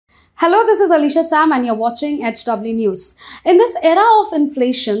Hello, this is Alicia Sam and you're watching HW News. In this era of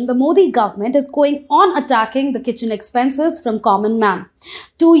inflation, the Modi government is going on attacking the kitchen expenses from common man.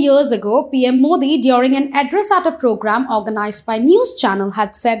 2 years ago, PM Modi, during an address at a program organized by News Channel,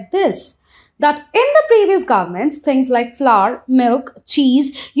 had said this, that in the previous governments, things like flour, milk,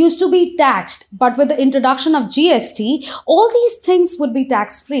 cheese used to be taxed, but with the introduction of GST, all these things would be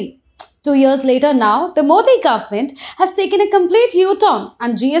tax-free. 2 years later now, the Modi government has taken a complete U-turn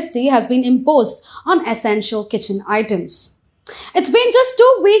and GST has been imposed on essential kitchen items. It's been just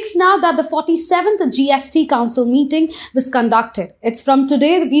 2 weeks now that the 47th GST Council meeting was conducted. It's from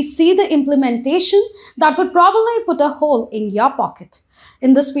today we see the implementation that would probably put a hole in your pocket.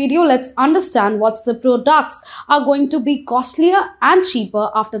 In this video, let's understand what the products are going to be costlier and cheaper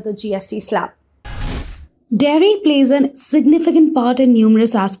after the GST slap. Dairy plays a significant part in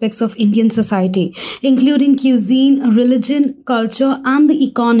numerous aspects of Indian society, including cuisine, religion, culture, and the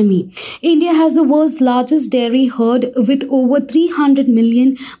economy. India has the world's largest dairy herd with over 300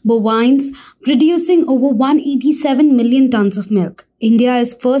 million bovines, producing over 187 million tons of milk. India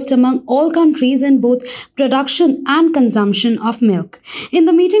is first among all countries in both production and consumption of milk. In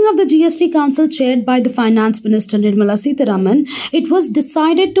the meeting of the GST Council chaired by the Finance Minister Nirmala Sitharaman, it was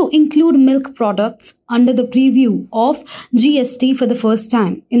decided to include milk products under the preview of GST for the first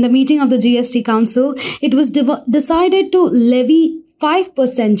time. In the meeting of the GST Council, it was decided to levy 5%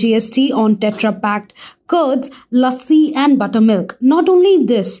 GST on Tetra-packed curds, lassi and buttermilk. Not only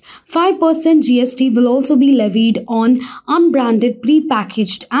this, 5% GST will also be levied on unbranded,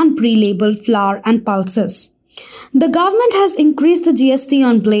 pre-packaged and pre-labeled flour and pulses. The government has increased the GST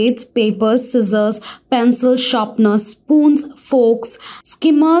on blades, papers, scissors, pencils, sharpeners, spoons, forks,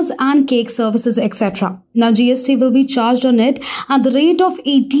 skimmers and cake services, etc. Now GST will be charged on it at the rate of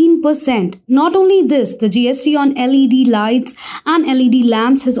 18%. Not only this, the GST on LED lights and LED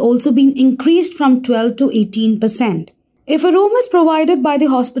lamps has also been increased from 12 to 18%. If a room is provided by the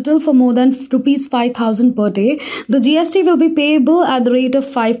hospital for more than Rs 5,000 per day, the GST will be payable at the rate of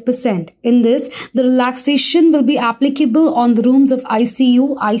 5%. In this, the relaxation will be applicable on the rooms of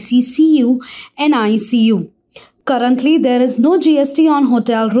ICU, ICCU and ICU. Currently, there is no GST on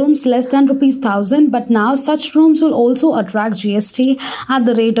hotel rooms less than Rs 1,000, but now such rooms will also attract GST at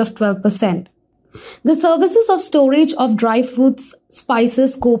the rate of 12%. The services of storage of dry foods,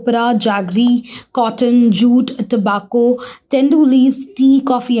 spices, copra, jaggery, cotton, jute, tobacco, tendu leaves, tea,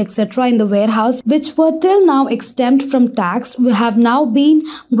 coffee, etc. in the warehouse, which were till now exempt from tax, have now been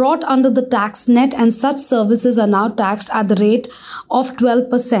brought under the tax net, and such services are now taxed at the rate of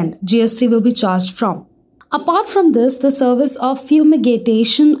 12%. GST will be charged from. Apart from this, the service of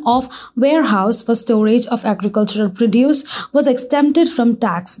fumigation of warehouse for storage of agricultural produce was exempted from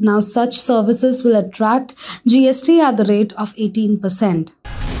tax. Now such services will attract GST at the rate of 18%.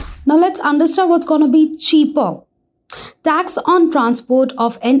 Now let's understand what's going to be cheaper. Tax on transport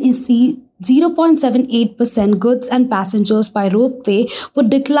of NEC 0.78% goods and passengers by ropeway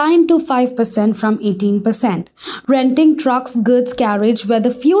would decline to 5% from 18%. Renting trucks, goods carriage where the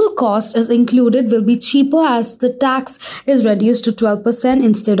fuel cost is included will be cheaper as the tax is reduced to 12%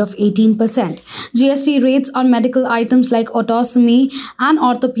 instead of 18%. GST rates on medical items like ototomy and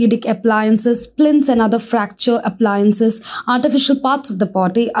orthopedic appliances, splints and other fracture appliances, artificial parts of the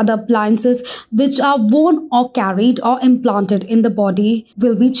body, other appliances which are worn or carried or implanted in the body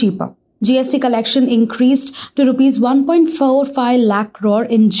will be cheaper. GST collection increased to Rs 1.45 lakh crore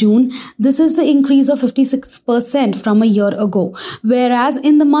in June. This is the increase of 56% from a year ago, whereas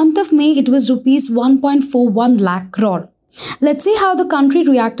in the month of May it was Rs 1.41 lakh crore. Let's see how the country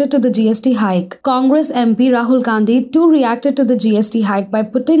reacted to the GST hike. Congress MP Rahul Gandhi too reacted to the GST hike by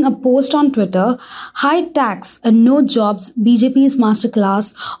putting a post on Twitter, "High tax and no jobs, BJP's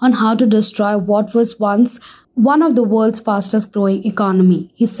masterclass on how to destroy what was once one of the world's fastest growing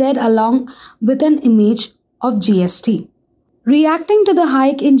economy," he said along with an image of GST. Reacting to the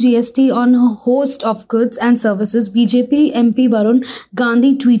hike in GST on a host of goods and services, BJP MP Varun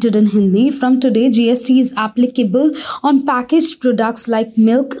Gandhi tweeted in Hindi, "From today, GST is applicable on packaged products like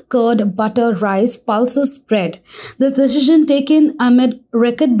milk, curd, butter, rice, pulses, bread. The decision taken amid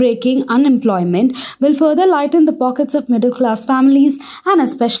record-breaking unemployment will further lighten the pockets of middle-class families and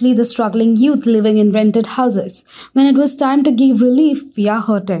especially the struggling youth living in rented houses. When it was time to give relief, we are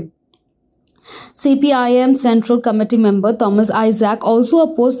hurting." CPIM Central Committee member Thomas Isaac also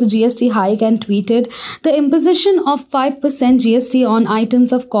opposed the GST hike and tweeted, "The imposition of 5% GST on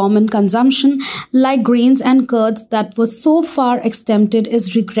items of common consumption like grains and curds that was so far extended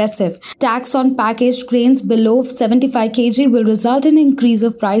is regressive. Tax on packaged grains below 75 kg will result in increase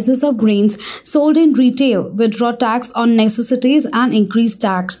of prices of grains sold in retail, withdraw tax on necessities and increase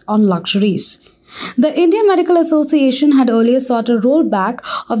tax on luxuries." The Indian Medical Association had earlier sought a rollback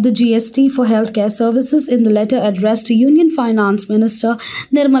of the GST for healthcare services in the letter addressed to Union Finance Minister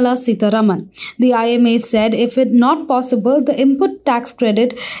Nirmala Sitharaman. The IMA said if it not possible, the input tax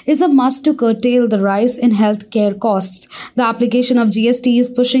credit is a must to curtail the rise in healthcare costs. The application of GST is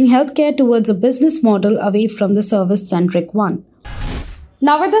pushing healthcare towards a business model away from the service-centric one.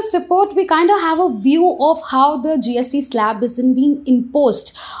 Now, with this report, we kind of have a view of how the GST slab isn't being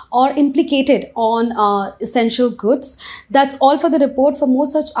imposed or implicated on essential goods. That's all for the report. For more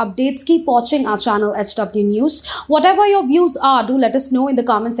such updates, keep watching our channel HW News. Whatever your views are, do let us know in the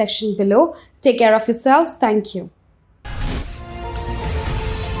comment section below. Take care of yourselves. Thank you.